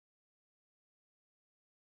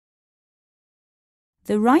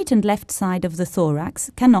The right and left side of the thorax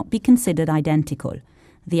cannot be considered identical.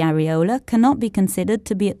 The areola cannot be considered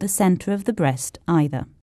to be at the center of the breast either.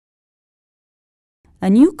 A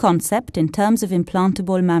new concept in terms of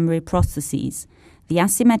implantable mammary prostheses, the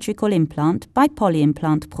asymmetrical implant by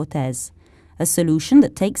polyimplant prothèse, a solution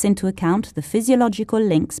that takes into account the physiological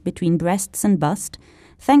links between breasts and bust,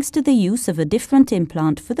 thanks to the use of a different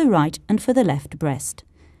implant for the right and for the left breast.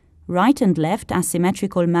 Right and left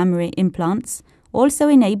asymmetrical mammary implants also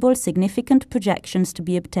enable significant projections to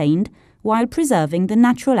be obtained while preserving the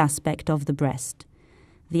natural aspect of the breast.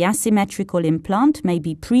 The asymmetrical implant may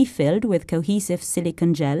be pre-filled with cohesive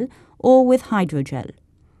silicone gel or with hydrogel.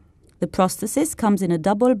 The prosthesis comes in a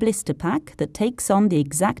double blister pack that takes on the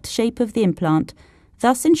exact shape of the implant,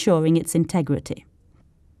 thus ensuring its integrity.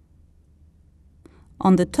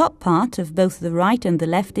 On the top part of both the right and the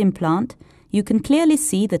left implant, you can clearly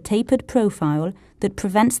see the tapered profile that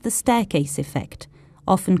prevents the staircase effect,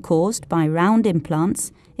 often caused by round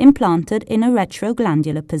implants implanted in a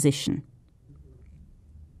retroglandular position.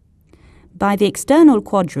 By the external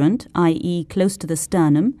quadrant, i.e. close to the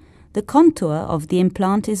sternum, the contour of the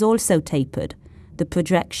implant is also tapered. The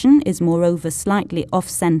projection is moreover slightly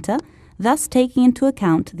off-center, thus taking into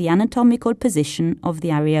account the anatomical position of the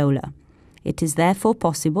areola. It is therefore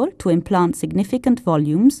possible to implant significant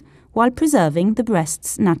volumes while preserving the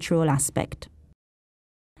breast's natural aspect.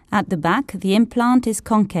 At the back, the implant is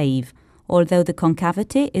concave, although the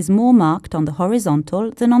concavity is more marked on the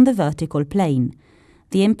horizontal than on the vertical plane.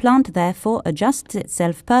 The implant therefore adjusts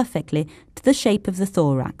itself perfectly to the shape of the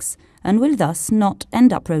thorax and will thus not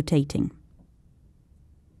end up rotating.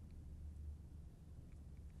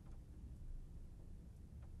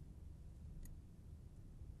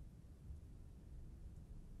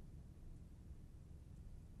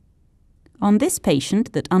 On this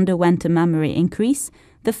patient that underwent a mammary increase,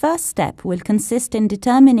 the first step will consist in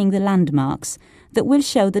determining the landmarks that will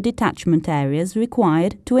show the detachment areas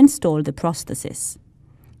required to install the prosthesis.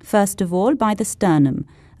 First of all, by the sternum,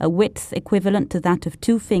 a width equivalent to that of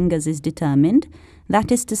 2 fingers is determined,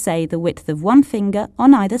 that is to say, the width of 1 finger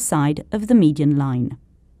on either side of the median line.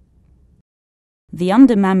 The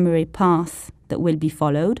undermammary path that will be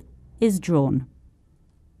followed is drawn.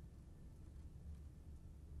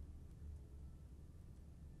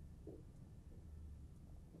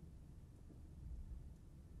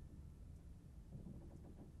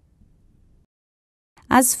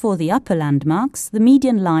 As for the upper landmarks, the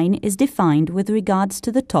median line is defined with regards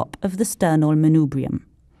to the top of the sternal manubrium,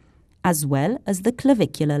 as well as the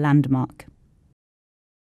clavicular landmark.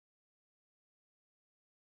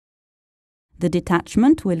 The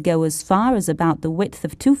detachment will go as far as about the width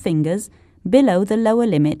of 2 fingers below the lower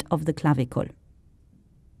limit of the clavicle.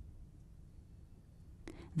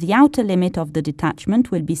 The outer limit of the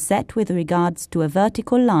detachment will be set with regards to a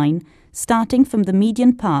vertical line starting from the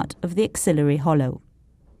median part of the axillary hollow.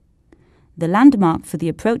 The landmark for the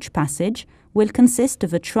approach passage will consist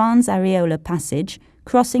of a transareolar passage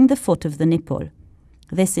crossing the foot of the nipple.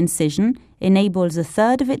 This incision enables a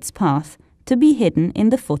third of its path to be hidden in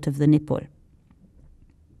the foot of the nipple.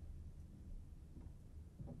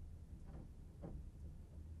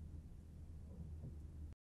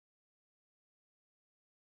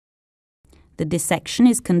 The dissection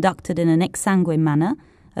is conducted in an exsanguine manner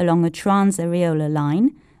along a transareolar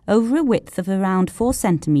line over a width of around 4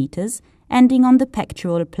 centimeters, ending on the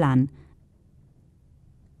pectoral plan,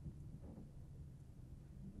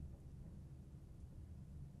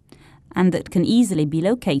 and that can easily be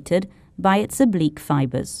located by its oblique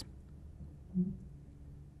fibers.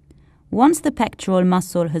 Once the pectoral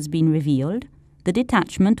muscle has been revealed, the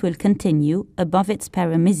detachment will continue above its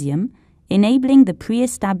perimysium, enabling the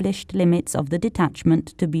pre-established limits of the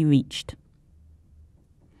detachment to be reached.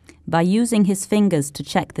 By using his fingers to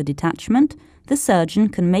check the detachment, the surgeon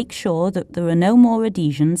can make sure that there are no more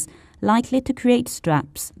adhesions likely to create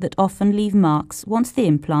straps that often leave marks once the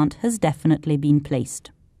implant has definitely been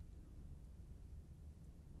placed.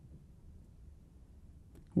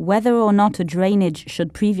 Whether or not a drainage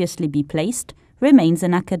should previously be placed remains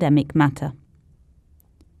an academic matter.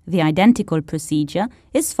 The identical procedure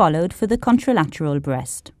is followed for the contralateral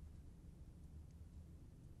breast.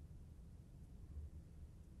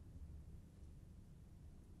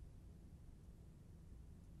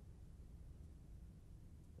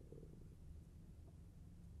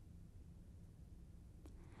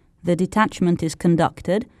 The detachment is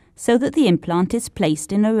conducted so that the implant is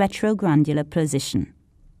placed in a retroglandular position,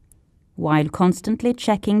 while constantly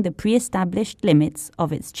checking the pre-established limits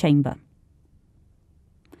of its chamber.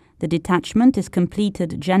 The detachment is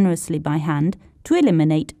completed generously by hand to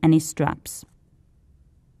eliminate any straps.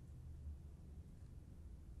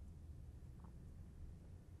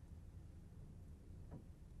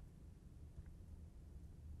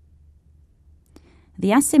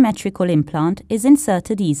 The asymmetrical implant is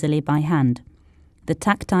inserted easily by hand. The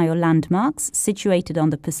tactile landmarks situated on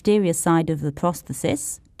the posterior side of the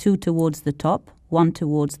prosthesis, 2 towards the top, 1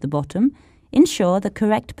 towards the bottom, ensure the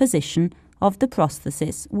correct position of the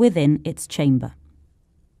prosthesis within its chamber.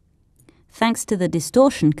 Thanks to the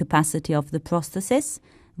distortion capacity of the prosthesis,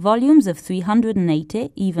 volumes of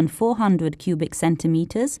 380, even 400 cubic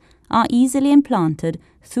centimeters are easily implanted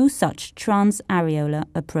through such transareolar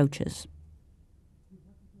approaches.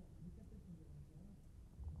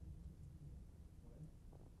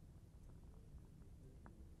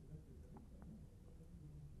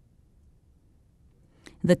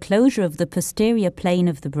 The closure of the posterior plane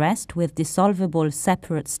of the breast with dissolvable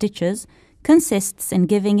separate stitches consists in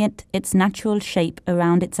giving it its natural shape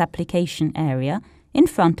around its application area in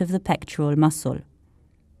front of the pectoral muscle.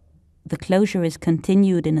 The closure is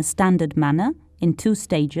continued in a standard manner in 2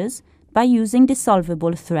 stages by using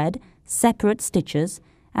dissolvable thread, separate stitches,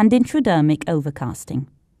 and intradermic overcasting.